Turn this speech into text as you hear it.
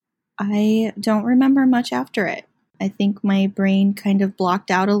I don't remember much after it. I think my brain kind of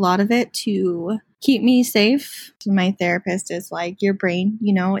blocked out a lot of it to keep me safe. My therapist is like, your brain,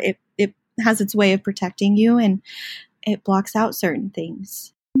 it has its way of protecting you and it blocks out certain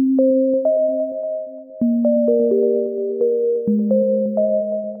things.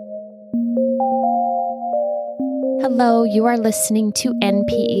 Hello, you are listening to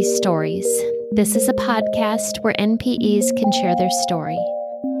NPE Stories. This is a podcast where NPEs can share their story.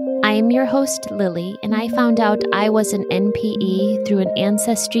 I am your host, Lily, and I found out I was an NPE through an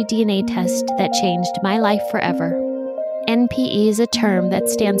ancestry DNA test that changed my life forever. NPE is a term that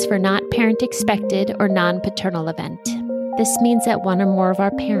stands for Not Parent Expected or Non-Paternal Event. This means that one or more of our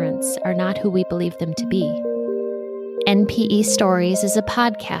parents are not who we believe them to be. NPE Stories is a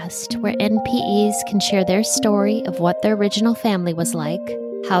podcast where NPEs can share their story of what their original family was like,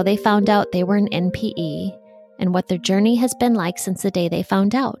 how they found out they were an NPE, and what their journey has been like since the day they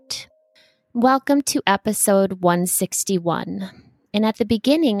found out. Welcome to episode 161. And at the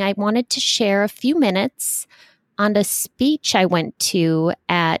beginning, I wanted to share a few minutes on a speech I went to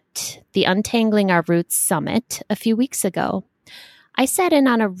at the Untangling Our Roots Summit a few weeks ago. I sat in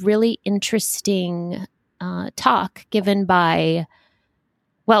on a really interesting talk given by, it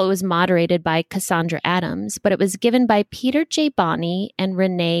was moderated by Cassandra Adams, but it was given by Peter J. Bonney and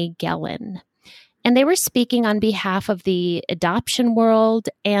Renee Gellin. And they were speaking on behalf of the adoption world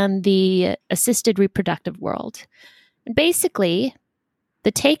and the assisted reproductive world. And basically,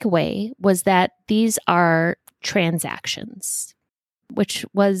 the takeaway was that these are transactions, which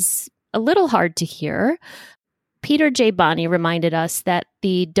was a little hard to hear. Peter J. Bonney reminded us that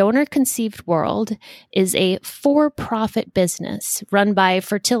the donor-conceived world is a for-profit business run by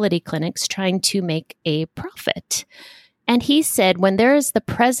fertility clinics trying to make a profit. And he said when there is the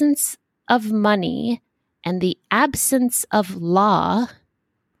presence of money and the absence of law,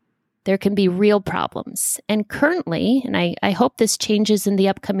 there can be real problems. And currently, and I hope this changes in the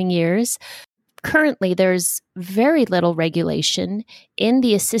upcoming years, currently there's very little regulation in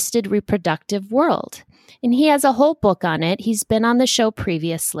the assisted reproductive world. And he has a whole book on it. He's been on the show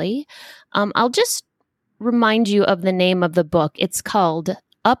previously. I'll just remind you of the name of the book. It's called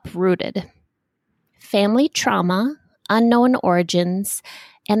Uprooted: Family Trauma, Unknown Origins,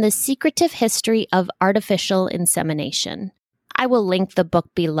 and the Secretive History of Artificial Insemination. I will link the book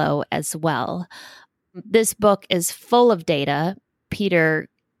below as well. This book is full of data. Peter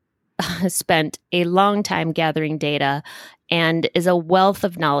spent a long time gathering data and is a wealth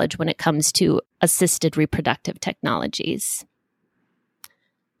of knowledge when it comes to assisted reproductive technologies.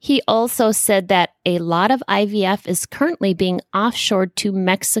 He also said that a lot of IVF is currently being offshored to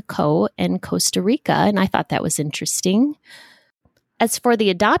Mexico and Costa Rica, and I thought that was interesting. As for the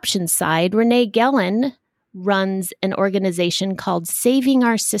adoption side, Renee Gellin runs an organization called Saving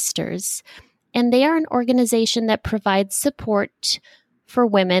Our Sisters, and they are an organization that provides support for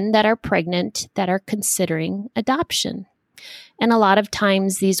women that are pregnant that are considering adoption. And a lot of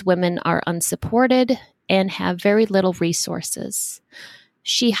times these women are unsupported and have very little resources.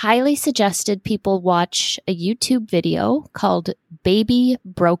 She highly suggested people watch a YouTube video called Baby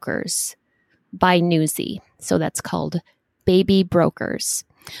Brokers by Newsy. So that's called Baby Brokers.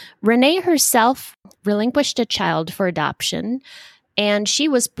 Renee herself relinquished a child for adoption, and she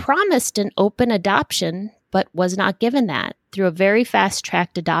was promised an open adoption, but was not given that. Through a very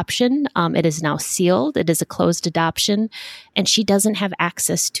fast-tracked adoption, it is now sealed. It is a closed adoption, and she doesn't have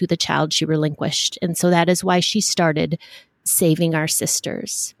access to the child she relinquished. And so that is why she started Saving Our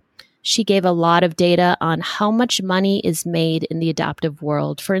Sisters. She gave a lot of data on how much money is made in the adoptive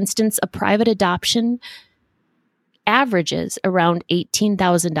world. For instance, a private adoption averages around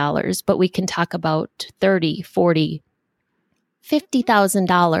 $18,000, but we can talk about $30,000, $40,000,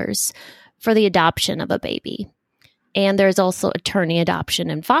 $50,000 for the adoption of a baby. And there's also attorney adoption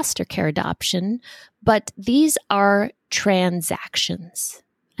and foster care adoption, but these are transactions.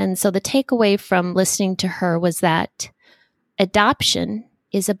 And so the takeaway from listening to her was that adoption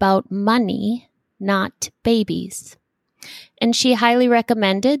is about money, not babies. And she highly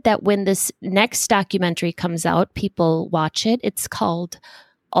recommended that when this next documentary comes out, people watch it. It's called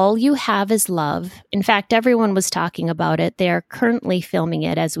All You Have Is Love. In fact, everyone was talking about it. They are currently filming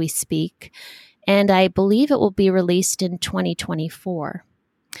it as we speak. And I believe it will be released in 2024.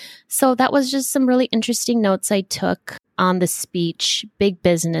 So that was just some really interesting notes I took on the speech, Big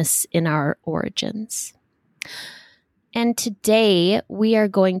Business in Our Origins. And today we are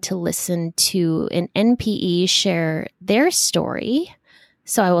going to listen to an NPE share their story.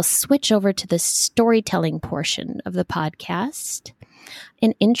 So I will switch over to the storytelling portion of the podcast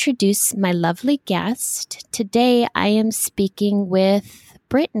and introduce my lovely guest. Today I am speaking with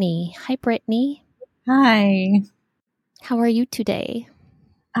Brittani. Hi, Brittani. Hi. How are you today?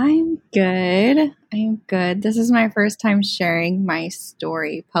 I'm good. This is my first time sharing my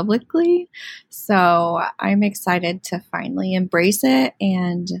story publicly, so I'm excited to finally embrace it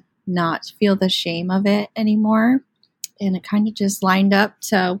and not feel the shame of it anymore. And it kind of just lined up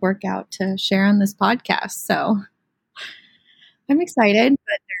to work out to share on this podcast. So I'm excited,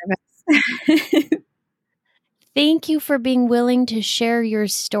 but nervous. Thank you for being willing to share your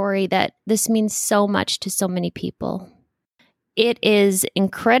story. That this means so much to so many people. It is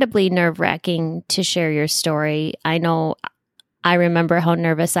incredibly nerve-wracking to share your story. I know I remember how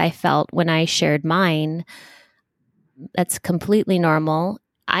nervous I felt when I shared mine. That's completely normal.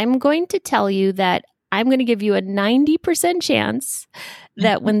 I'm going to tell you that I'm going to give you a 90% chance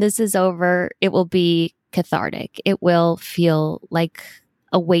that when this is over, it will be cathartic. It will feel like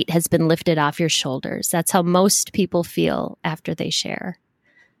a weight has been lifted off your shoulders. That's how most people feel after they share.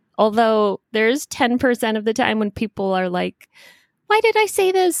 Although there's 10% of the time when people are like, why did I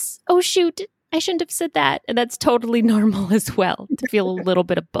say this? Oh, shoot, I shouldn't have said that. And that's totally normal as well, to feel a little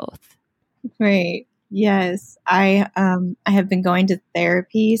bit of both. Right. Yes. I have been going to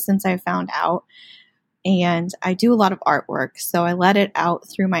therapy since I found out, and I do a lot of artwork. So I let it out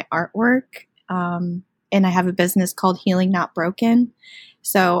through my artwork. And I have a business called Healing Not Broken.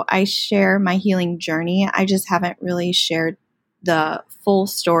 So I share my healing journey. I just haven't really shared the full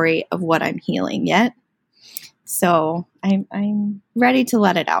story of what I'm healing yet. So I'm ready to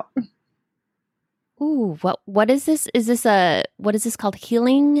let it out. Ooh, what is this? What is this called?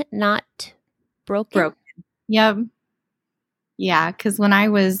 Healing Not Broken? Yep. Yeah, because when I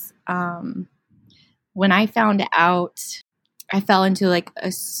found out, I fell into like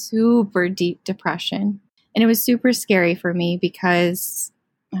a super deep depression. And it was super scary for me because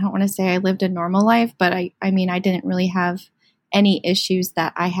I don't want to say I lived a normal life, but I mean, I didn't really have any issues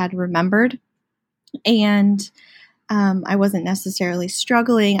that I had remembered. And I wasn't necessarily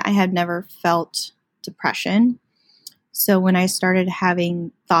struggling. I had never felt depression. So when I started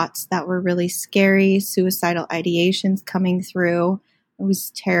having thoughts that were really scary, suicidal ideations coming through, I was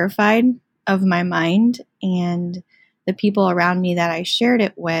terrified of my mind. And the people around me that I shared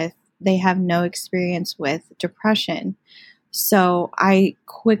it with, they have no experience with depression. So I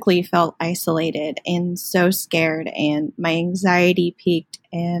quickly felt isolated and so scared, and my anxiety peaked,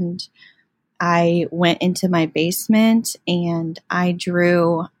 and I went into my basement and I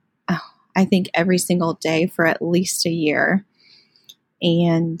drew, I think, every single day for at least a year.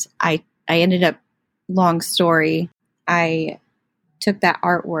 And I ended up, long story, I took that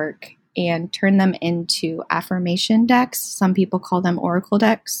artwork and turned them into affirmation decks. Some people call them oracle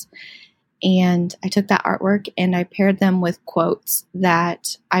decks. And I took that artwork and I paired them with quotes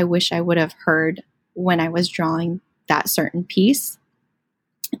that I wish I would have heard when I was drawing that certain piece.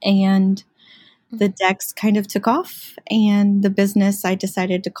 And the decks kind of took off, and the business, I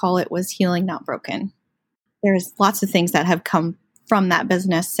decided to call it, was Healing Not Broken. There's lots of things that have come from that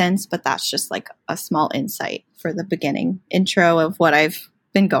business since, but that's just like a small insight for the beginning intro of what I've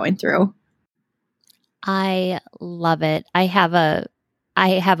been going through. I love it. I have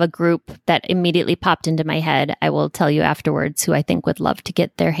a group that immediately popped into my head. I will tell you afterwards, who I think would love to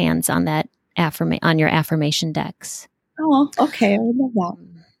get their hands on that on your affirmation decks. Oh, okay. I would love that.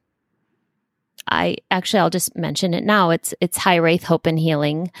 I'll just mention it now. It's High Wraith Hope and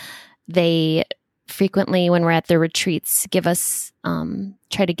Healing. They frequently, when we're at the retreats, leave us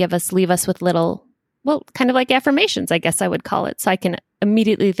with little, well, kind of like affirmations, I guess I would call it. So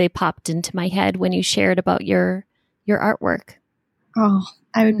they popped into my head when you shared about your artwork. Oh,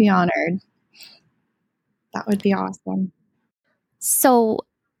 I would be honored. That would be awesome. So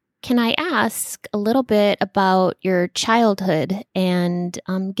can I ask a little bit about your childhood and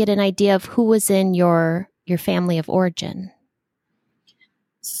get an idea of who was in your family of origin?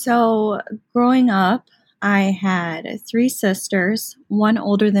 So growing up, I had 3 sisters, 1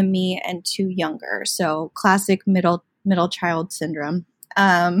 older than me and 2 younger. So classic middle child syndrome.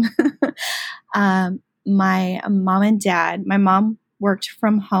 My mom and dad, my mom worked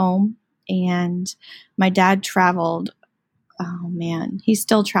from home and my dad traveled. Oh man, he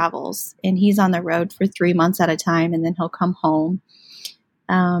still travels, and he's on the road for 3 months at a time, and then he'll come home.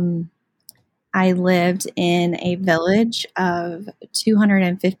 I lived in a village of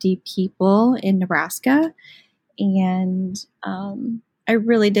 250 people in Nebraska, and I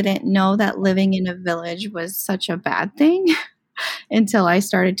really didn't know that living in a village was such a bad thing until I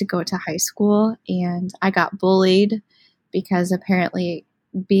started to go to high school, and I got bullied because apparently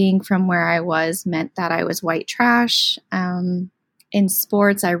being from where I was meant that I was white trash. In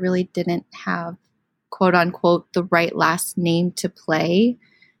sports, I really didn't have quote unquote the right last name to play,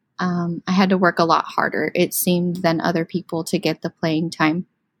 I had to work a lot harder, it seemed, than other people to get the playing time.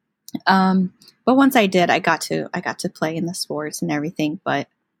 But once I did, I got to play in the sports and everything, but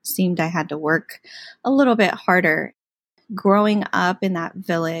seemed I had to work a little bit harder. Growing up in that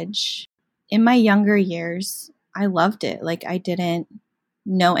village, in my younger years, I loved it. Like, I didn't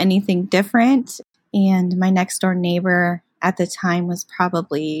know anything different. And my next door neighbor at the time was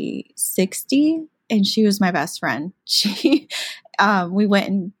probably 60, and she was my best friend. We went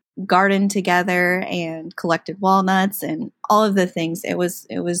and gardened together and collected walnuts and all of the things. It was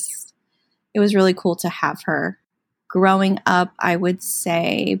really cool to have her. Growing up, I would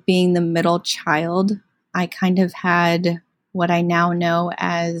say, being the middle child, I kind of had what I now know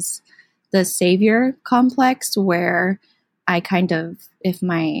as the savior complex, where I kind of, if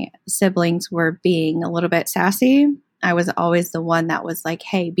my siblings were being a little bit sassy, I was always the one that was like,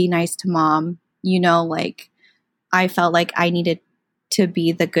 hey, be nice to mom. Like, I felt like I needed to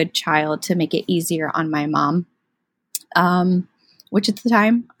be the good child to make it easier on my mom, which at the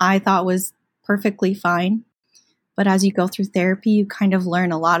time I thought was perfectly fine. But as you go through therapy, you kind of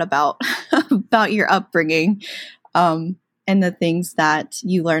learn a lot about about your upbringing, and the things that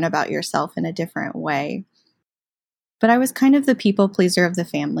you learn about yourself in a different way. But I was kind of the people pleaser of the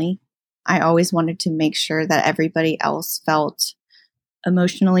family. I always wanted to make sure that everybody else felt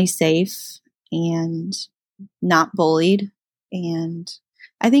emotionally safe and not bullied, and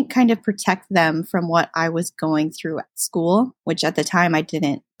I think kind of protect them from what I was going through at school, which at the time I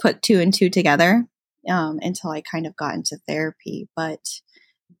didn't put two and two together until I kind of got into therapy. But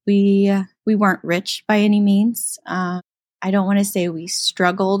we weren't rich by any means. I don't want to say we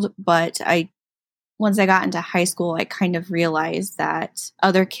struggled, but once I got into high school, I kind of realized that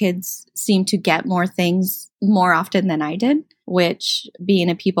other kids seemed to get more things more often than I did, which, being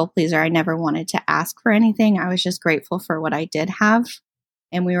a people pleaser, I never wanted to ask for anything. I was just grateful for what I did have.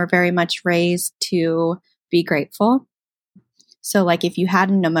 And we were very much raised to be grateful. So like, if you had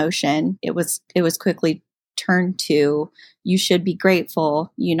an emotion, it was quickly turned to, you should be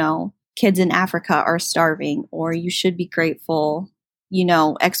grateful, kids in Africa are starving, or you should be grateful,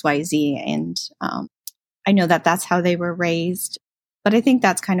 XYZ. And I know that that's how they were raised. But I think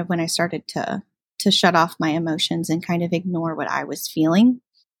that's kind of when I started to shut off my emotions and kind of ignore what I was feeling.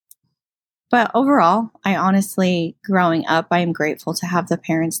 But overall, I honestly, growing up, I am grateful to have the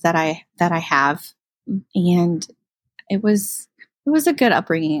parents that I have. And it was a good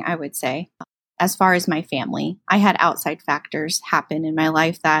upbringing, I would say. As far as my family, I had outside factors happen in my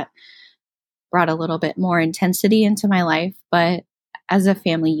life that brought a little bit more intensity into my life. But as a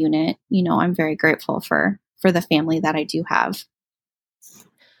family unit, I'm very grateful for the family that I do have.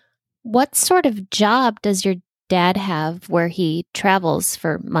 What sort of job does your dad have where he travels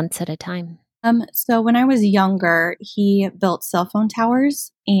for months at a time? So when I was younger, he built cell phone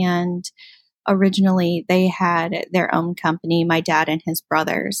towers, and originally they had their own company, my dad and his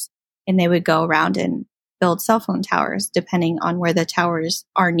brothers, and they would go around and build cell phone towers. Depending on where the towers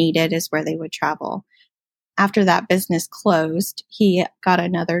are needed is where they would travel. After that business closed, he got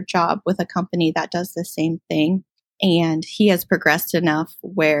another job with a company that does the same thing. And he has progressed enough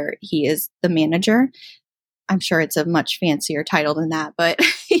where he is the manager. I'm sure it's a much fancier title than that, but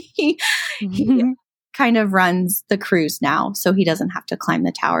he kind of runs the crews now. So he doesn't have to climb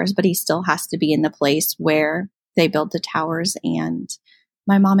the towers, but he still has to be in the place where they build the towers. And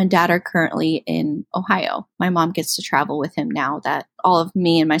my mom and dad are currently in Ohio. My mom gets to travel with him now that all of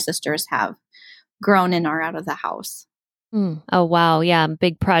me and my sisters have grown and are out of the house. Oh, wow. Yeah. A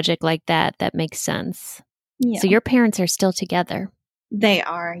big project like that. That makes sense. Yeah. So your parents are still together. They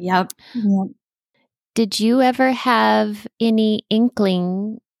are. Yep. Did you ever have any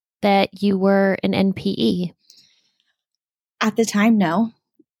inkling that you were an NPE? At the time, no.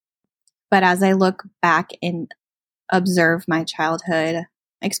 But as I look back and observe my childhood,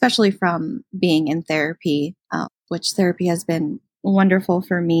 especially from being in therapy, which therapy has been wonderful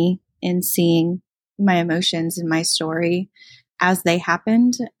for me in seeing my emotions and my story as they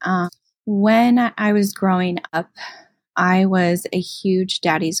happened. When I was growing up, I was a huge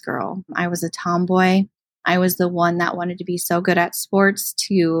daddy's girl. I was a tomboy. I was the one that wanted to be so good at sports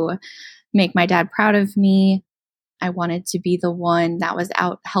to make my dad proud of me. I wanted to be the one that was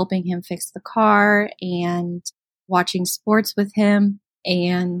out helping him fix the car and watching sports with him.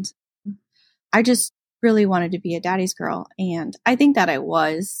 And I just really wanted to be a daddy's girl. And I think that I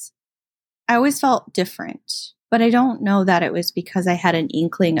was. I always felt different, but I don't know that it was because I had an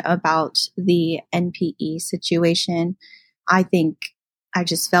inkling about the NPE situation. I think I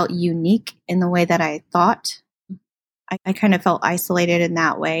just felt unique in the way that I thought. I kind of felt isolated in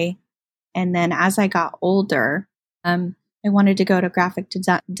that way. And then as I got older, I wanted to go to graphic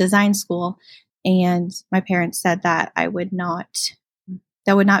design school. And my parents said that that would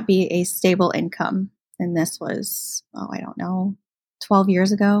not be a stable income. And this was, I don't know, 12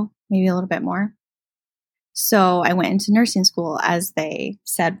 years ago, maybe a little bit more. So I went into nursing school, as they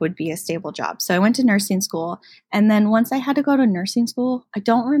said would be a stable job. So I went to nursing school. And then once I had to go to nursing school, I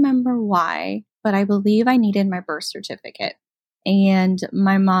don't remember why, but I believe I needed my birth certificate. And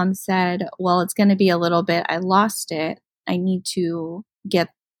my mom said, well, it's going to be a little bit. I lost it. I need to get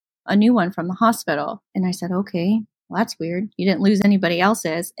a new one from the hospital. And I said, okay, well, that's weird. You didn't lose anybody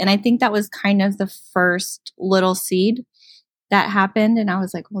else's. And I think that was kind of the first little seed that happened. And I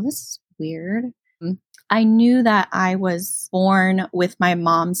was like, well, this is weird. I knew that I was born with my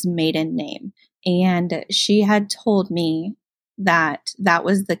mom's maiden name. And she had told me that that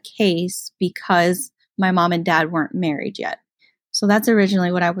was the case because my mom and dad weren't married yet. So that's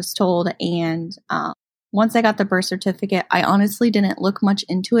originally what I was told. And once I got the birth certificate, I honestly didn't look much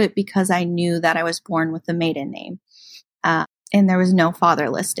into it because I knew that I was born with the maiden name. And there was no father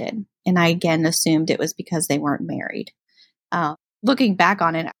listed. And I again assumed it was because they weren't married. Looking back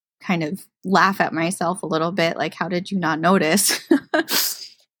on it, I kind of laugh at myself a little bit, like, how did you not notice?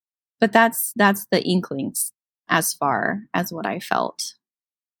 But that's the inklings as far as what I felt.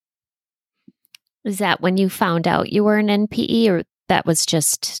 Is that when you found out you were an NPE, or that was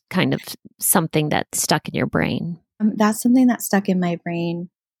just kind of something that stuck in your brain? That's something that stuck in my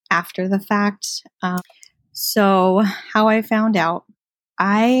brain after the fact. So how I found out,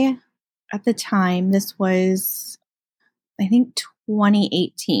 at the time, this was, I think,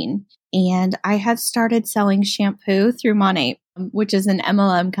 2018, and I had started selling shampoo through Monat, which is an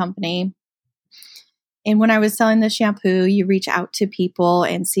MLM company. And when I was selling the shampoo, you reach out to people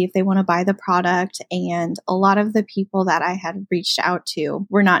and see if they want to buy the product. And a lot of the people that I had reached out to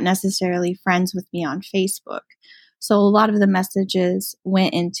were not necessarily friends with me on Facebook. So a lot of the messages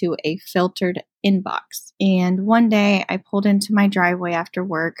went into a filtered inbox. And one day I pulled into my driveway after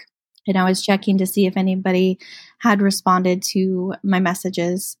work, and I was checking to see if anybody had responded to my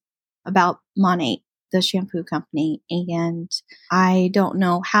messages about Monat, the shampoo company. And I don't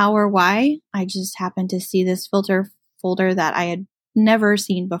know how or why. I just happened to see this filter folder that I had never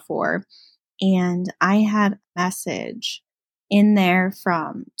seen before. And I had a message in there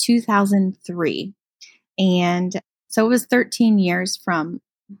from 2003. And so it was 13 years from,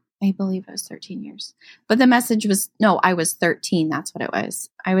 I believe it was 13 years. But the message was, no, I was 13. That's what it was.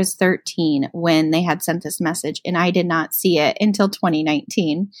 I was 13 when they had sent this message, and I did not see it until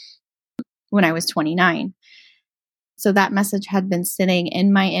 2019 when I was 29. So that message had been sitting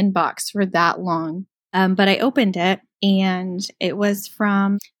in my inbox for that long. But I opened it, and it was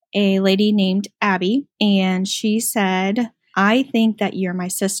from a lady named Abby. And she said, I think that you're my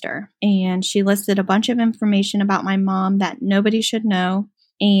sister. And she listed a bunch of information about my mom that nobody should know.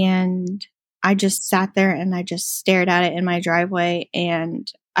 And I just sat there and I just stared at it in my driveway.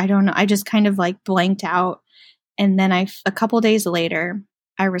 And I don't know, I just kind of like blanked out. And then a couple days later,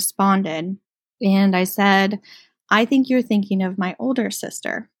 I responded and I said, I think you're thinking of my older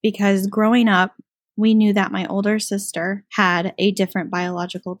sister, because growing up, we knew that my older sister had a different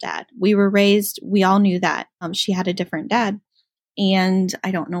biological dad. We were raised, we all knew that she had a different dad. And I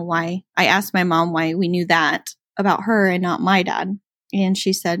don't know why. I asked my mom why we knew that about her and not my dad. And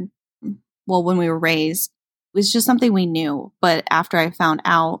she said, well, when we were raised, it was just something we knew. But after I found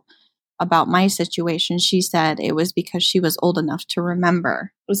out about my situation, she said it was because she was old enough to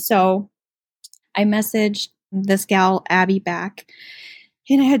remember. So I messaged this gal, Abby, back.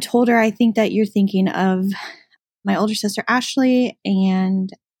 And I had told her, I think that you're thinking of my older sister, Ashley. And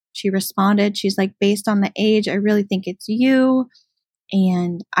she responded, she's like, based on the age, I really think it's you.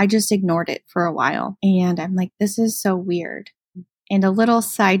 And I just ignored it for a while. And I'm like, this is so weird. And a little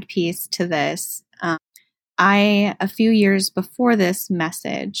side piece to this, a few years before this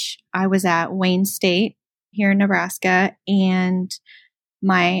message, I was at Wayne State here in Nebraska, and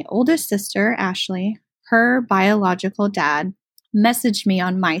my oldest sister, Ashley, her biological dad messaged me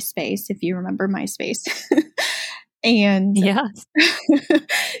on MySpace, if you remember MySpace. And yes.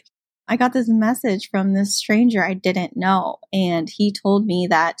 I got this message from this stranger I didn't know, and he told me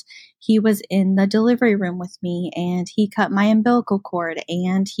that he was in the delivery room with me, and he cut my umbilical cord,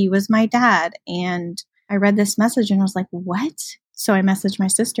 and he was my dad. And I read this message and I was like, what? So I messaged my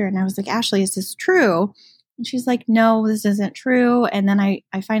sister and I was like, Ashley, is this true? And she's like, no, this isn't true. And then I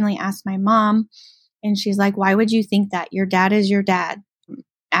finally asked my mom, and she's like, why would you think that? Your dad is your dad.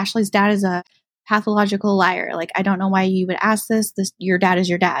 Ashley's dad is a pathological liar. Like, I don't know why you would ask this. Your dad is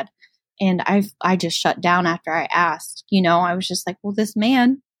your dad. And I just shut down after I asked. I was just like, well, this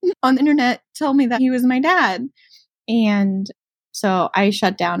man on the internet told me that he was my dad. And so I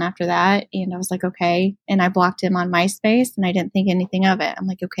shut down after that, and I was like, okay. And I blocked him on MySpace, and I didn't think anything of it. I'm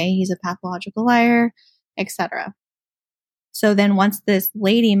like, okay, he's a pathological liar, etc. So then once this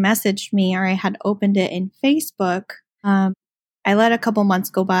lady messaged me, or I had opened it in Facebook, I let a couple months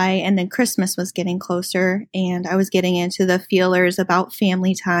go by, and then Christmas was getting closer, and I was getting into the feelers about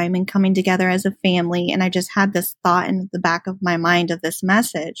family time and coming together as a family. And I just had this thought in the back of my mind of this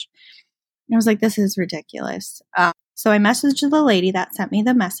message. And I was like, this is ridiculous. So I messaged the lady that sent me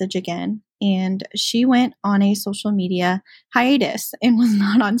the message again, and she went on a social media hiatus and was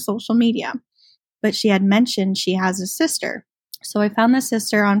not on social media. But she had mentioned she has a sister. So I found the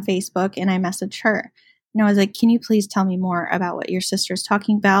sister on Facebook, and I messaged her. And I was like, can you please tell me more about what your sister's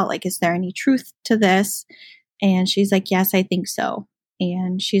talking about? Like, is there any truth to this? And she's like, yes, I think so.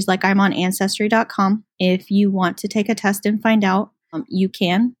 And she's like, I'm on ancestry.com. If you want to take a test and find out, you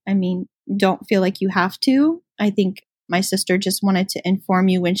can. I mean, don't feel like you have to. I think my sister just wanted to inform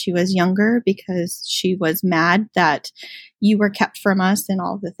you when she was younger because she was mad that you were kept from us and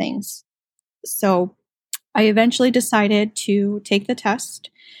all the things. So I eventually decided to take the test.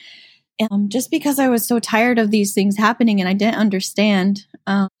 Just because I was so tired of these things happening and I didn't understand,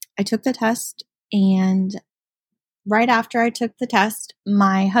 I took the test. And right after I took the test,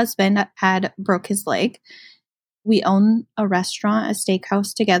 my husband had broke his leg. We own a restaurant, a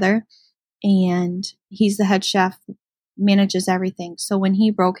steakhouse together, and he's the head chef, manages everything. So when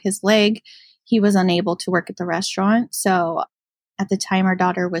he broke his leg, he was unable to work at the restaurant. So at the time, our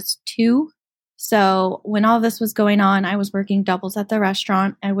daughter was 2. So when all this was going on, I was working doubles at the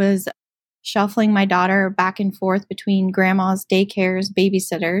restaurant. I was shuffling my daughter back and forth between grandma's, daycares,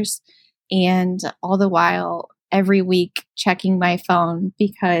 babysitters, and all the while every week checking my phone,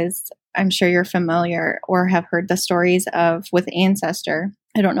 because I'm sure you're familiar or have heard the stories of with Ancestor.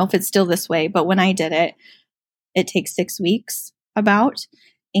 I don't know if it's still this way, but when I did it, it takes 6 weeks about.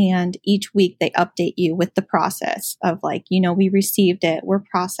 And each week they update you with the process of like, we received it, we're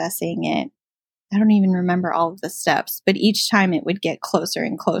processing it. I don't even remember all of the steps, but each time it would get closer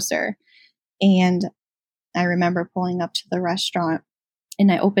and closer. And I remember pulling up to the restaurant,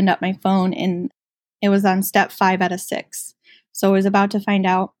 and I opened up my phone, and it was on step 5 out of 6. So I was about to find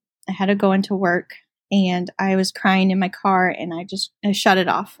out. I had to go into work, and I was crying in my car, and I shut it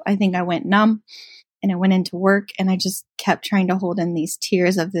off. I think I went numb, and I went into work, and I just kept trying to hold in these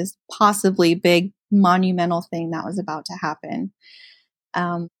tears of this possibly big monumental thing that was about to happen.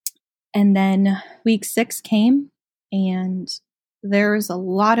 And then week 6 came, and there's a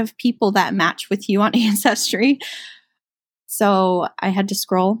lot of people that match with you on Ancestry. So I had to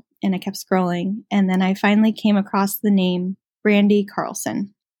scroll, and I kept scrolling. And then I finally came across the name Brandy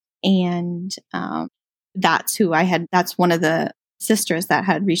Carlson. And that's one of the sisters that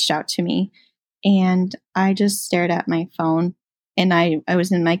had reached out to me. And I just stared at my phone, and I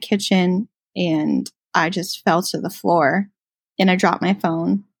was in my kitchen, and I just fell to the floor, and I dropped my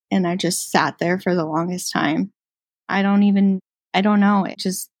phone, and I just sat there for the longest time. I don't know. It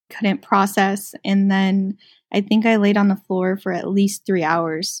just couldn't process. And then I think I laid on the floor for at least 3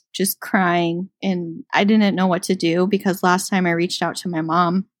 hours, just crying. And I didn't know what to do, because last time I reached out to my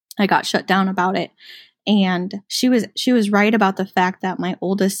mom, I got shut down about it. And she was right about the fact that my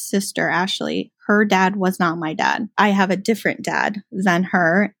oldest sister, Ashley, her dad was not my dad. I have a different dad than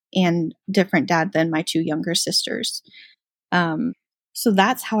her, and different dad than my 2 younger sisters. So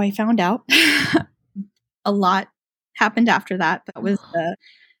that's how I found out. A lot happened after that. That was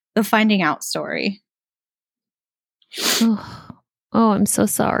the finding out story. Oh, I'm so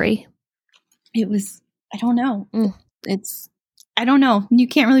sorry. It was, I don't know. I don't know. You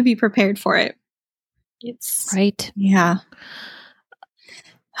can't really be prepared for it. It's right. Yeah.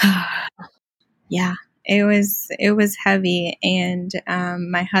 Yeah. It was heavy. And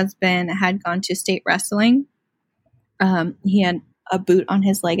my husband had gone to state wrestling. He had a boot on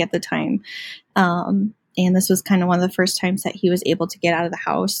his leg at the time. And this was kind of one of the first times that he was able to get out of the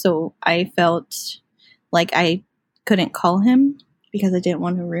house. So I felt like I couldn't call him because I didn't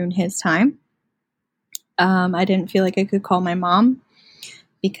want to ruin his time. I didn't feel like I could call my mom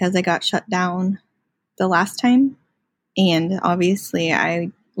because I got shut down the last time. And obviously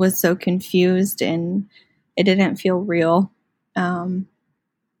I was so confused, and it didn't feel real.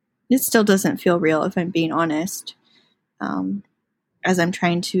 It still doesn't feel real, if I'm being honest, as I'm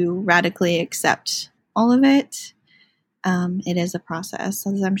trying to radically accept all of it. It is a process,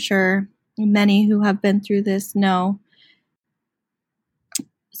 as I'm sure many who have been through this know.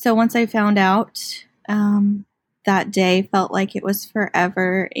 So once I found out, that day felt like it was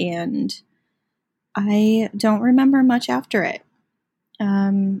forever, and I don't remember much after it.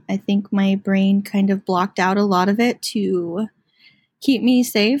 I think my brain kind of blocked out a lot of it to keep me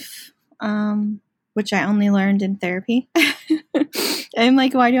safe, which I only learned in therapy. I'm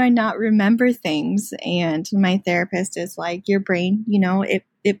like, why do I not remember things? And my therapist is like, your brain,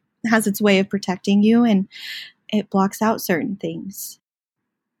 it has its way of protecting you and it blocks out certain things.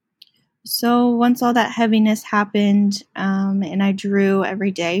 So once all that heaviness happened, and I drew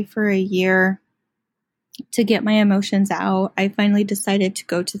every day for a year to get my emotions out, I finally decided to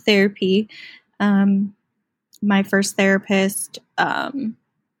go to therapy. My first therapist,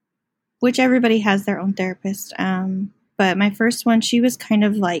 which everybody has their own therapist, but my first one, she was kind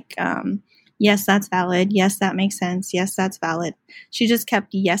of like, yes, that's valid. Yes, that makes sense. Yes, that's valid. She just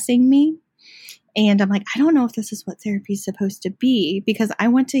kept yesing me. And I'm like, I don't know if this is what therapy is supposed to be, because I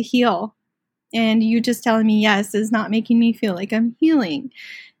want to heal. And you just telling me yes is not making me feel like I'm healing.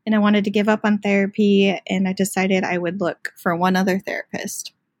 And I wanted to give up on therapy, and I decided I would look for one other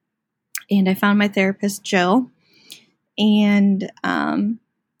therapist. And I found my therapist, Jill, and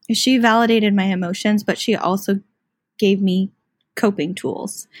she validated my emotions, but she also gave me coping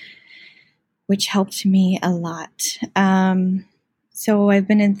tools, which helped me a lot. So I've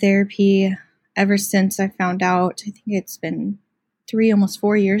been in therapy ever since I found out. I think it's been 3, almost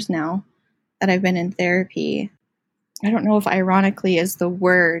 4 years now that I've been in therapy. I don't know if ironically is the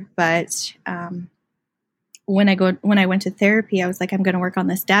word, but when I went to therapy, I was like, I'm going to work on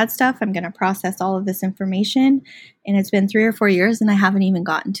this dad stuff. I'm going to process all of this information. And it's been 3 or 4 years and I haven't even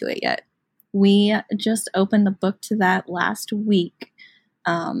gotten to it yet. We just opened the book to that last week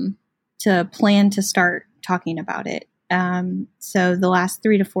to plan to start talking about it. So the last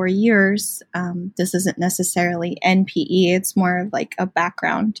 3 to 4 years, this isn't necessarily NPE. It's more of like a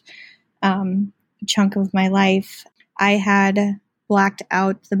background chunk of my life. I had blacked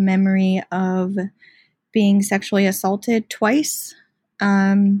out the memory of being sexually assaulted twice,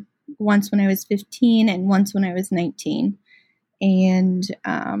 once when I was 15 and once when I was 19. And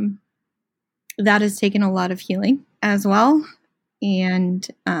that has taken a lot of healing as well, and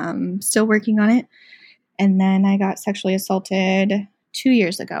still working on it. And then I got sexually assaulted 2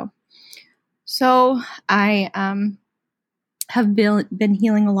 years ago. So I have been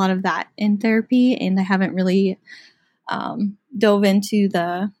healing a lot of that in therapy, and I haven't really dove into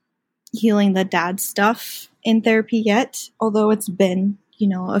the healing the dad stuff in therapy yet, although it's been,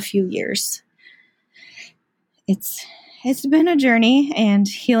 a few years. It's been a journey, and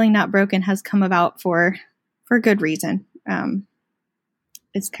Healing Not Broken has come about for good reason.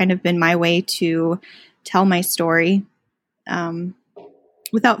 It's kind of been my way to tell my story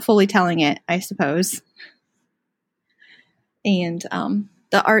without fully telling it, I suppose. And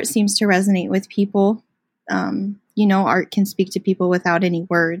the art seems to resonate with people. Art can speak to people without any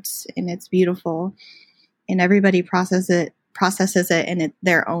words, and it's beautiful. And everybody processes it in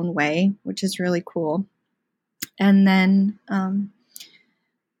their own way, which is really cool. And then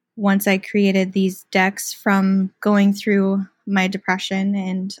once I created these decks from going through my depression,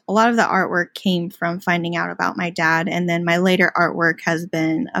 and a lot of the artwork came from finding out about my dad, and then my later artwork has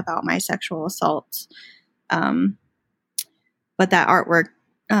been about my sexual assault. But that artwork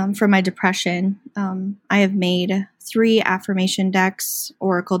from my depression, I have made 3 affirmation decks,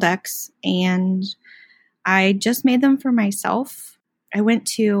 oracle decks, and I just made them for myself. Do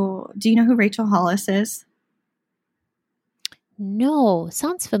you know who Rachel Hollis is? No,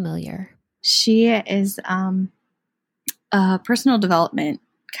 sounds familiar. She is a personal development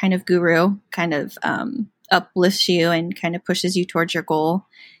kind of guru, kind of uplifts you and kind of pushes you towards your goal.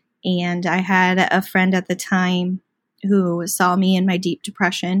 And I had a friend at the time who saw me in my deep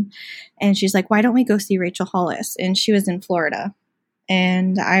depression, and she's like, why don't we go see Rachel Hollis? And she was in Florida,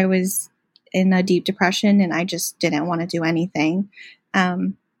 and I was in a deep depression, and I just didn't want to do anything.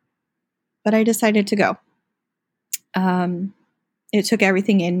 But I decided to go. It took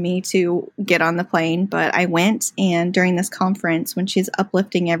everything in me to get on the plane, but I went. And during this conference, when she's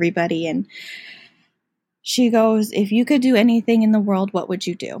uplifting everybody, and she goes, if you could do anything in the world, what would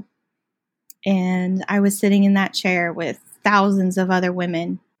you do? And I was sitting in that chair with thousands of other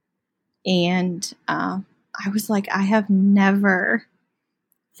women. And I was like, I have never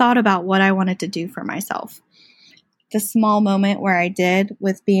thought about what I wanted to do for myself. The small moment where I did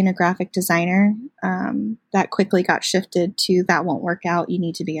with being a graphic designer, that quickly got shifted to that won't work out. You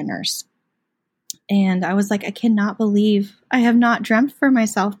need to be a nurse. And I was like, I cannot believe I have not dreamt for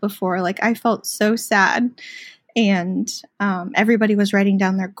myself before. Like, I felt so sad. And everybody was writing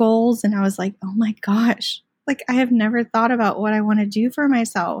down their goals. And I was like, oh my gosh, like I have never thought about what I want to do for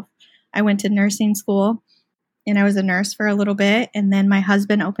myself. I went to nursing school. and I was a nurse for a little bit. And then my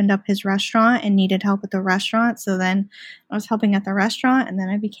husband opened up his restaurant and needed help with the restaurant. So then I was helping at the restaurant, and then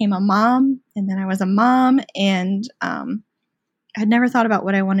I became a mom, and then I was a mom, and I'd never thought about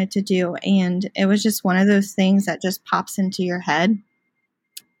what I wanted to do. And it was just one of those things that just pops into your head.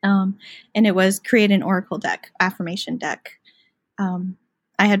 And it was create an oracle deck, affirmation deck.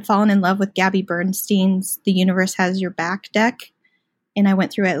 I had fallen in love with Gabby Bernstein's The Universe Has Your Back deck, and I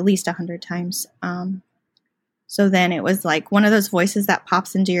went through it at least 100 times. So then it was like one of those voices that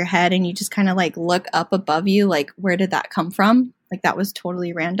pops into your head, and you just kind of like look up above you, like, where did that come from? Like, that was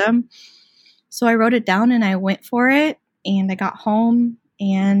totally random. So I wrote it down and I went for it, and I got home.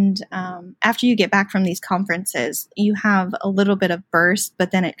 And after you get back from these conferences, you have a little bit of burst,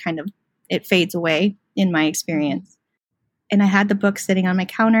 but then it fades away in my experience. And I had the book sitting on my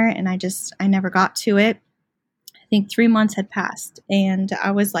counter, and I never got to it. I think 3 months had passed, and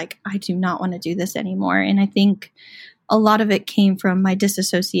I was like, I do not want to do this anymore. And I think a lot of it came from my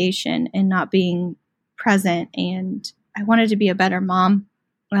disassociation and not being present. And I wanted to be a better mom.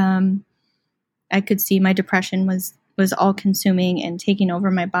 I could see my depression was all consuming and taking over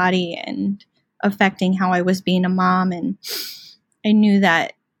my body and affecting how I was being a mom. And I knew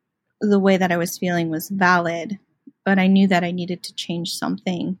that the way that I was feeling was valid, but I knew that I needed to change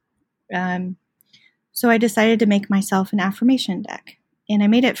something. So I decided to make myself an affirmation deck, and I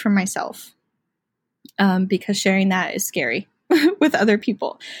made it for myself because sharing that is scary with other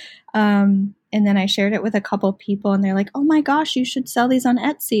people. And then I shared it with a couple people, and they're like, "Oh my gosh, you should sell these on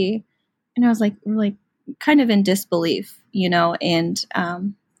Etsy." And I was like kind of in disbelief, and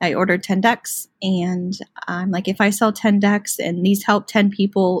I ordered 10 decks, and I'm like, if I sell 10 decks and these help 10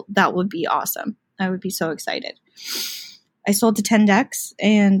 people, that would be awesome. I would be so excited. I sold the 10 decks,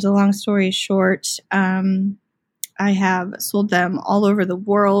 and long story short, I have sold them all over the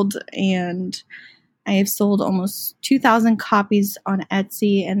world, and I have sold almost 2,000 copies on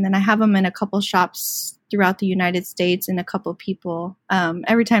Etsy, and then I have them in a couple shops throughout the United States, and a couple people.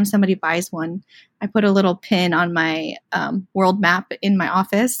 Every time somebody buys one, I put a little pin on my world map in my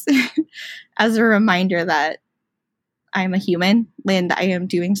office as a reminder that I'm a human and I am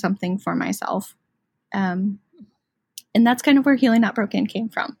doing something for myself. And that's kind of where Healing Not Broken came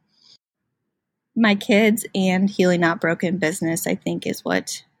from. My kids and Healing Not Broken business, I think, is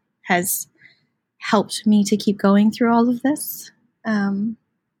what has helped me to keep going through all of this. I'm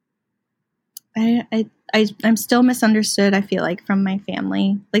still misunderstood, I feel like, from my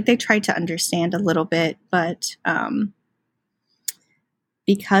family. Like, they tried to understand a little bit, but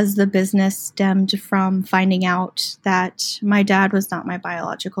because the business stemmed from finding out that my dad was not my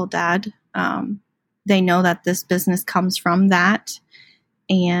biological dad, they know that this business comes from that,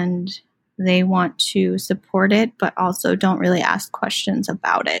 and they want to support it, but also don't really ask questions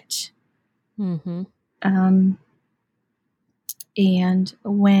about it. Mm-hmm. And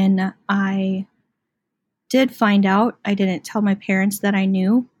when I did find out, I didn't tell my parents that I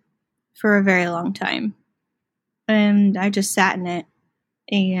knew for a very long time. And I just sat in it,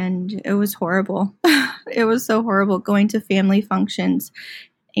 and it was horrible. It was so horrible going to family functions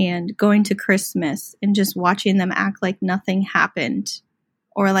and going to Christmas and just watching them act like nothing happened,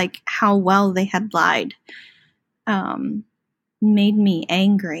 or like how well they had lied, made me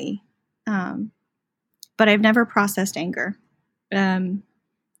angry. But I've never processed anger. In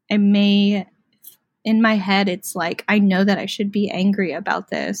my head, it's like, I know that I should be angry about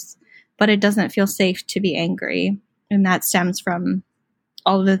this, but it doesn't feel safe to be angry. And that stems from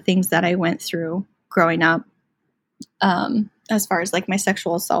all of the things that I went through growing up, as far as like my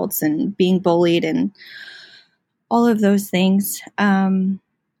sexual assaults and being bullied and all of those things.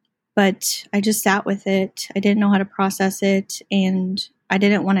 But I just sat with it. I didn't know how to process it, and I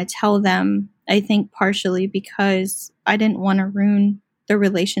didn't want to tell them, I think partially because I didn't want to ruin the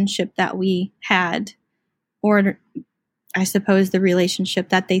relationship that we had, or I suppose the relationship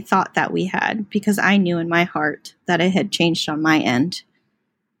that they thought that we had, because I knew in my heart that it had changed on my end.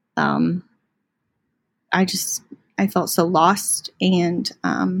 I felt so lost, and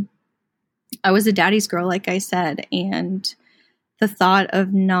I was a daddy's girl, like I said, and the thought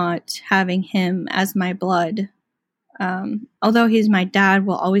of not having him as my blood, although he's my dad,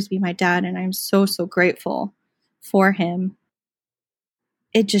 will always be my dad, and I'm so, so grateful for him.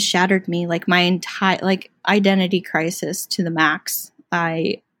 It just shattered me, like my entire identity crisis to the max.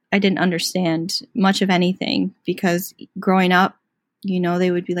 I didn't understand much of anything, because growing up,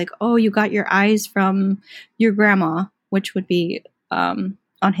 they would be like, "Oh, you got your eyes from your grandma," which would be on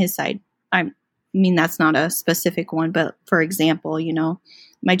his side. I mean, that's not a specific one, but for example,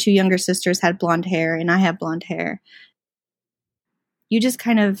 my 2 younger sisters had blonde hair and I have blonde hair. You just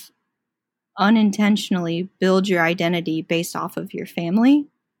kind of unintentionally build your identity based off of your family.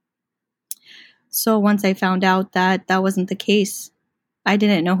 So once I found out that that wasn't the case, I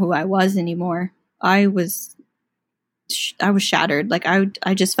didn't know who I was anymore. I was shattered. Like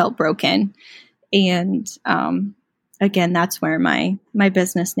I just felt broken. And again, that's where my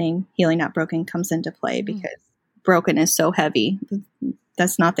business name, Healing Not Broken, comes into play, because broken is so heavy.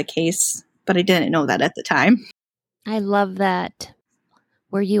 That's not the case, but I didn't know that at the time. I love that.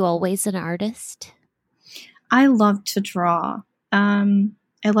 Were you always an artist? I love to draw.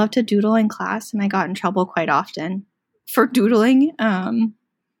 I love to doodle in class, and I got in trouble quite often for doodling. And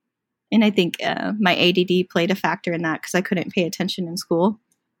I think my ADD played a factor in that, because I couldn't pay attention in school.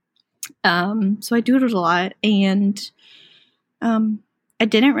 So I doodled a lot, and I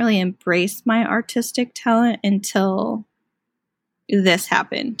didn't really embrace my artistic talent until this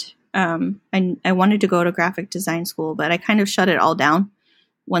happened. I wanted to go to graphic design school, but I kind of shut it all down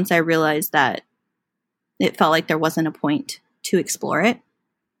once I realized that it felt like there wasn't a point to explore it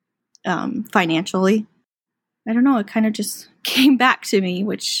financially. I don't know. It kind of just came back to me,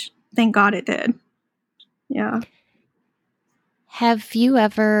 which thank God it did. Yeah. Have you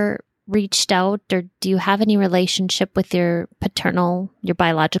ever reached out, or do you have any relationship with your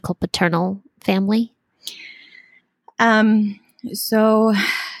biological paternal family? So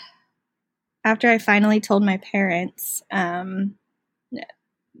after I finally told my parents, I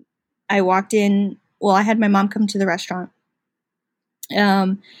walked in. Well, I had my mom come to the restaurant.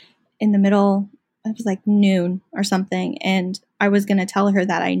 In the middle, it was like noon or something, and I was going to tell her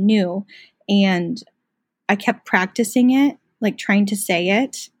that I knew, and I kept practicing it, like trying to say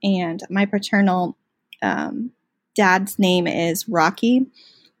it. And my paternal dad's name is Rocky.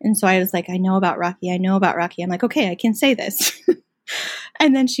 And so I was like, I know about Rocky. I'm like, okay, I can say this.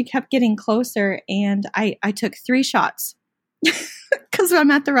 And then she kept getting closer, and I took 3 shots because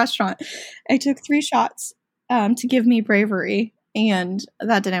I'm at the restaurant. I took 3 shots to give me bravery, and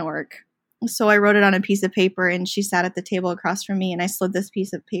that didn't work. So I wrote it on a piece of paper, and she sat at the table across from me, and I slid this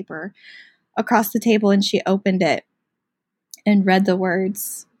piece of paper across the table, and she opened it and read the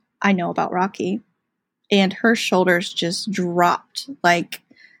words, I know about Rocky. And her shoulders just dropped, like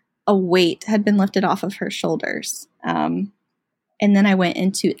a weight had been lifted off of her shoulders. And then I went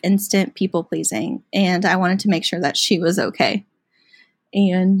into instant people pleasing, and I wanted to make sure that she was okay.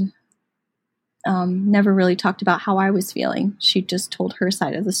 And never really talked about how I was feeling. She just told her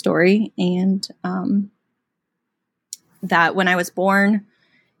side of the story. And that when I was born,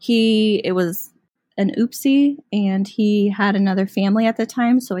 it was an oopsie, and he had another family at the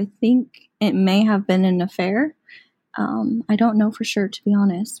time. So I think it may have been an affair. I don't know for sure, to be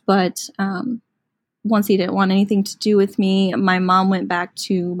honest. But once he didn't want anything to do with me, my mom went back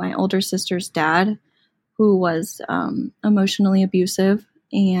to my older sister's dad, who was emotionally abusive.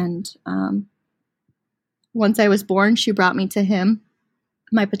 And once I was born, she brought me to him,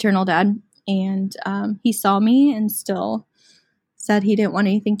 my paternal dad. And he saw me and still said he didn't want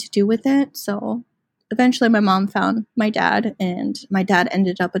anything to do with it. So eventually my mom found my dad, and my dad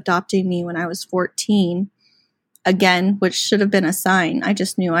ended up adopting me when I was 14. Again, which should have been a sign. I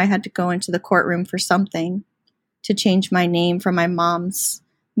just knew I had to go into the courtroom for something to change my name from my mom's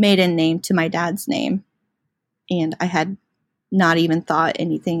maiden name to my dad's name. And I had not even thought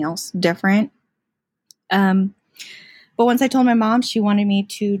anything else different. But once I told my mom, she wanted me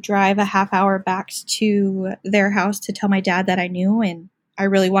to drive a half hour back to their house to tell my dad that I knew. And I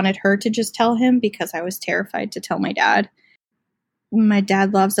really wanted her to just tell him, because I was terrified to tell my dad. My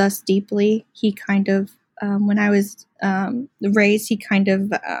dad loves us deeply. He kind of, when I was raised, he kind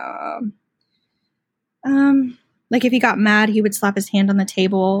of, like if he got mad, he would slap his hand on the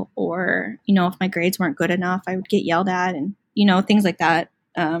table, or, if my grades weren't good enough, I would get yelled at, and, things like that.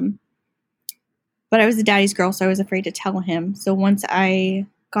 But I was a daddy's girl, so I was afraid to tell him. So once I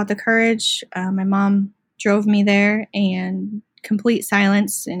got the courage, my mom drove me there, and complete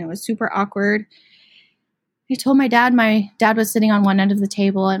silence, and it was super awkward. I told my dad was sitting on one end of the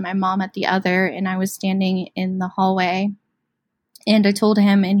table and my mom at the other, and I was standing in the hallway. And I told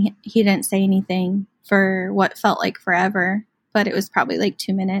him, and he didn't say anything for what felt like forever, but it was probably like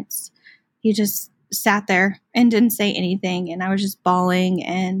 2 minutes. He just sat there and didn't say anything, and I was just bawling,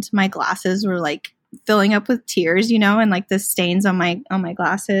 and my glasses were like filling up with tears, and like the stains on my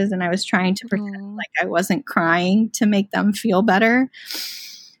glasses, and I was trying to pretend like I wasn't crying to make them feel better.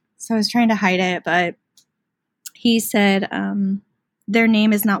 So I was trying to hide it, but he said, their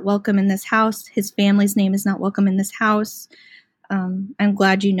name is not welcome in this house. His family's name is not welcome in this house. I'm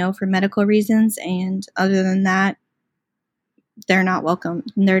glad you know for medical reasons. And other than that, they're not welcome.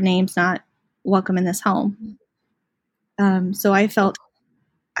 Their name's not welcome in this home. So I felt,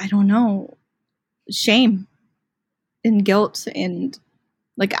 I don't know. shame and guilt, and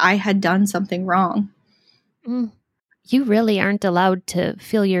like I had done something wrong. Mm. You really aren't allowed to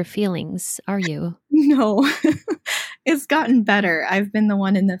feel your feelings, are you? No, it's gotten better. I've been the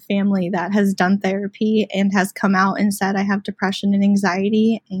one in the family that has done therapy and has come out and said I have depression and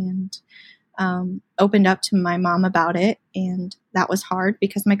anxiety, and opened up to my mom about it. And that was hard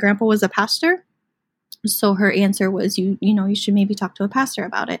because my grandpa was a pastor. So her answer was, you should maybe talk to a pastor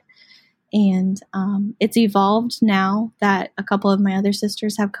about it. And it's evolved now that a couple of my other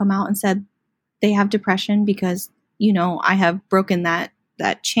sisters have come out and said they have depression because, I have broken that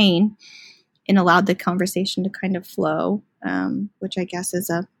chain and allowed the conversation to kind of flow, which I guess is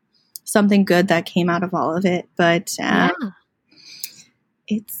something good that came out of all of it. But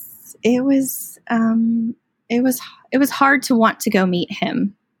it was hard to want to go meet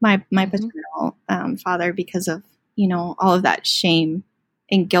him, my paternal father, because of all of that shame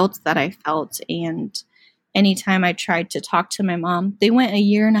and guilt that I felt. And anytime I tried to talk to my mom, they went 1.5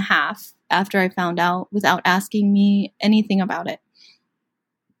 years after I found out without asking me anything about it.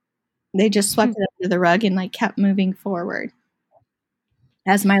 They just swept it under the rug and like kept moving forward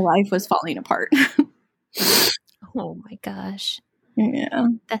as my life was falling apart. Oh my gosh. Yeah.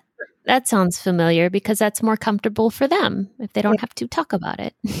 That sounds familiar because that's more comfortable for them if they don't have to talk about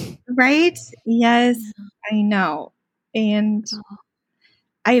it. Right? Yes, I know. And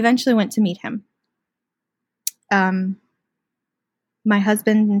I eventually went to meet him. My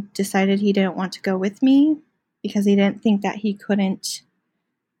husband decided he didn't want to go with me because he didn't think that he couldn't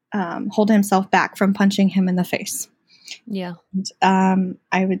hold himself back from punching him in the face. Yeah. And,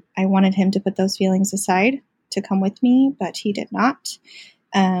 I wanted him to put those feelings aside to come with me, but he did not.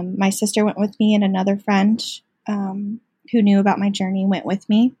 My sister went with me, and another friend who knew about my journey went with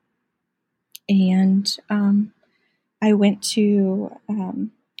me. And I went to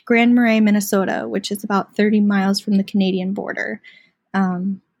Grand Marais, Minnesota, which is about 30 miles from the Canadian border,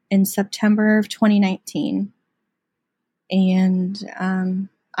 in September of 2019. And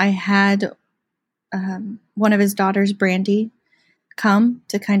I had one of his daughters, Brandy, come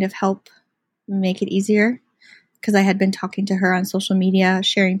to kind of help make it easier, because I had been talking to her on social media,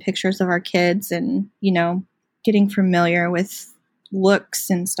 sharing pictures of our kids and, getting familiar with looks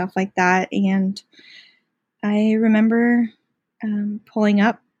and stuff like that. And I remember pulling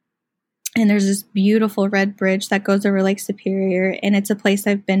up, and there's this beautiful red bridge that goes over Lake Superior, and it's a place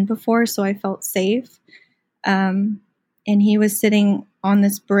I've been before, so I felt safe. And he was sitting on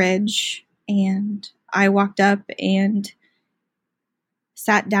this bridge, and I walked up and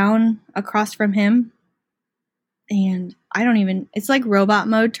sat down across from him. And it's like robot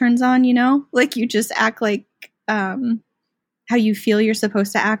mode turns on, like you just act like how you feel you're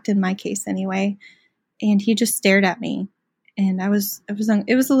supposed to act, in my case anyway. And he just stared at me, and it was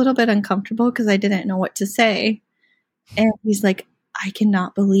a little bit uncomfortable because I didn't know what to say. And he's like, "I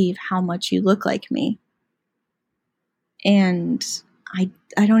cannot believe how much you look like me." And I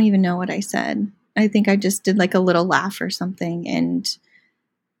don't even know what I said. I think I just did like a little laugh or something. And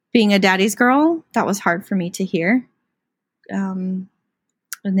being a daddy's girl, that was hard for me to hear. And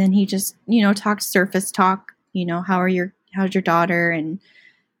then he just, talked surface talk, how's your daughter and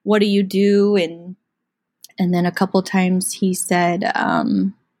what do you do? And then a couple times he said, I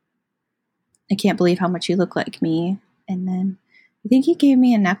can't believe how much you look like me. And then I think he gave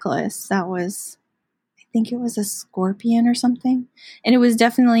me a necklace that was, I think it was a scorpion or something. And it was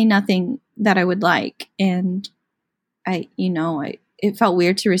definitely nothing that I would like. And it felt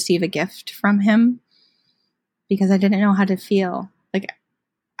weird to receive a gift from him because I didn't know how to feel. Like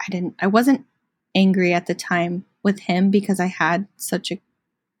I wasn't angry at the time with him because I had such a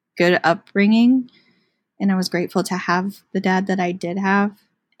good upbringing, and I was grateful to have the dad that I did have.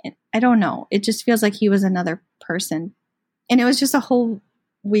 And I don't know. It just feels like he was another person. And it was just a whole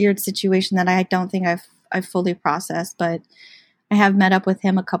weird situation that I don't think I've fully processed, but I have met up with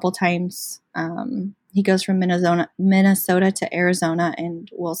him a couple times. He goes from Minnesota to Arizona, and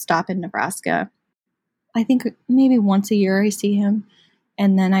we'll stop in Nebraska. I think maybe once a year I see him.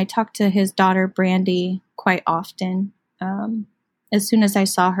 And then I talk to his daughter, Brandy, quite often. As soon as I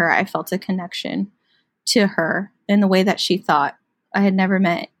saw her, I felt a connection to her in the way that she thought. I had never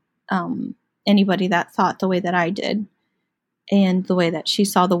met anybody that thought the way that I did, and the way that she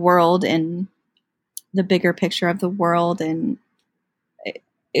saw the world and the bigger picture of the world. And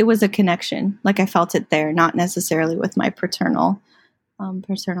it was a connection. Like I felt it there, not necessarily with my paternal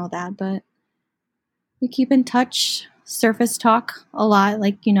dad, but we keep in touch, surface talk a lot,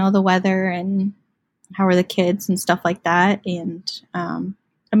 like, the weather and how are the kids and stuff like that. And I'm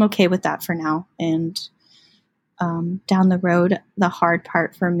okay with that for now. And down the road. The hard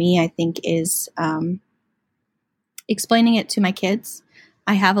part for me, I think, is explaining it to my kids.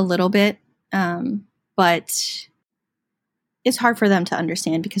 I have a little bit, but it's hard for them to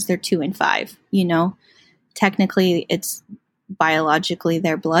understand because they're 2 and 5, Technically, it's biologically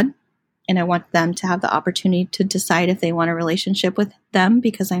their blood, and I want them to have the opportunity to decide if they want a relationship with them,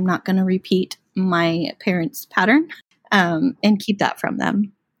 because I'm not going to repeat my parents' pattern and keep that from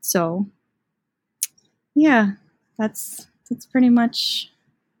them. So, yeah, that's pretty much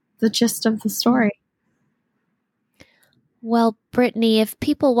the gist of the story. Well, Brittani, if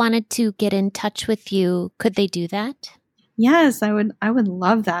people wanted to get in touch with you, could they do that? Yes, I would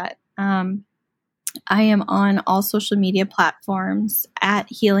love that. I am on all social media platforms at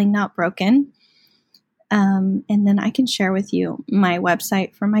Healing Not Broken. And then I can share with you my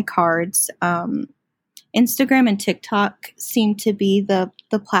website for my cards. Instagram and TikTok seem to be the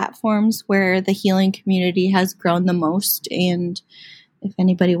platforms where the healing community has grown the most. And if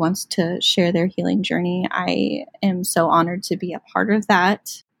anybody wants to share their healing journey, I am so honored to be a part of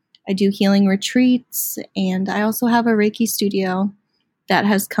that. I do healing retreats, and I also have a Reiki studio that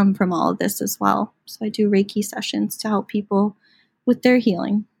has come from all of this as well. So I do Reiki sessions to help people with their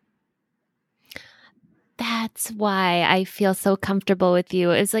healing. That's why I feel so comfortable with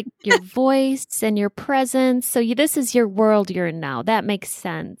you. It's like your voice and your presence. So this is your world you're in now. That makes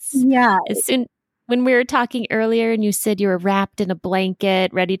sense. Yeah. When we were talking earlier and you said you were wrapped in a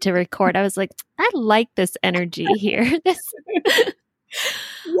blanket, ready to record, I was like, I like this energy here.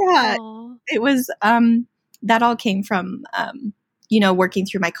 Yeah. Aww. It was, that all came from, working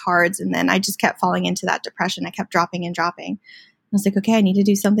through my cards. And then I just kept falling into that depression. I kept dropping and dropping. I was like, okay, I need to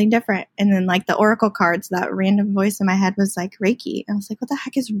do something different. And then like the oracle cards, that random voice in my head was like Reiki. I was like, what the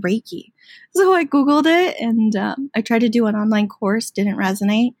heck is Reiki? So I Googled it, and I tried to do an online course, didn't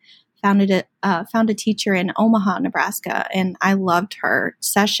resonate. Found a teacher in Omaha, Nebraska, and I loved her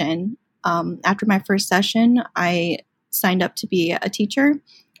session. After my first session, I signed up to be a teacher,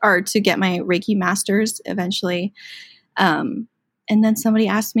 or to get my Reiki master's eventually. And then somebody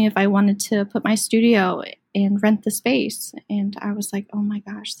asked me if I wanted to put my studio and rent the space. And I was like, oh my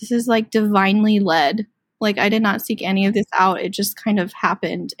gosh, this is like divinely led. Like, I did not seek any of this out. It just kind of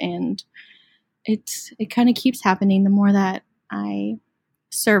happened. And it kind of keeps happening the more that I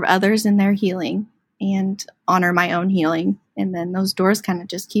serve others in their healing and honor my own healing. And then those doors kind of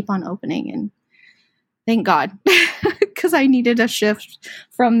just keep on opening. And thank God, because I needed a shift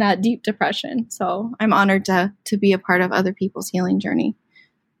from that deep depression. So I'm honored to be a part of other people's healing journey.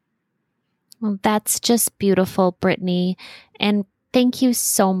 Well, that's just beautiful, Brittani. And thank you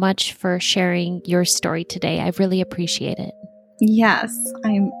so much for sharing your story today. I really appreciate it. Yes,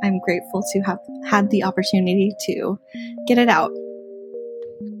 I'm grateful to have had the opportunity to get it out.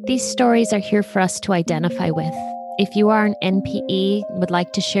 These stories are here for us to identify with. If you are an NPE and would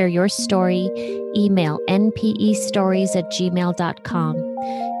like to share your story, email npestories@gmail.com.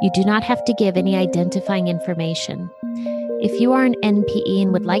 You do not have to give any identifying information. If you are an NPE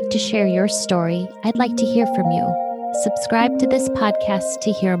and would like to share your story, I'd like to hear from you. Subscribe to this podcast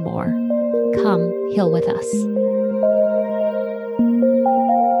to hear more. Come heal with us.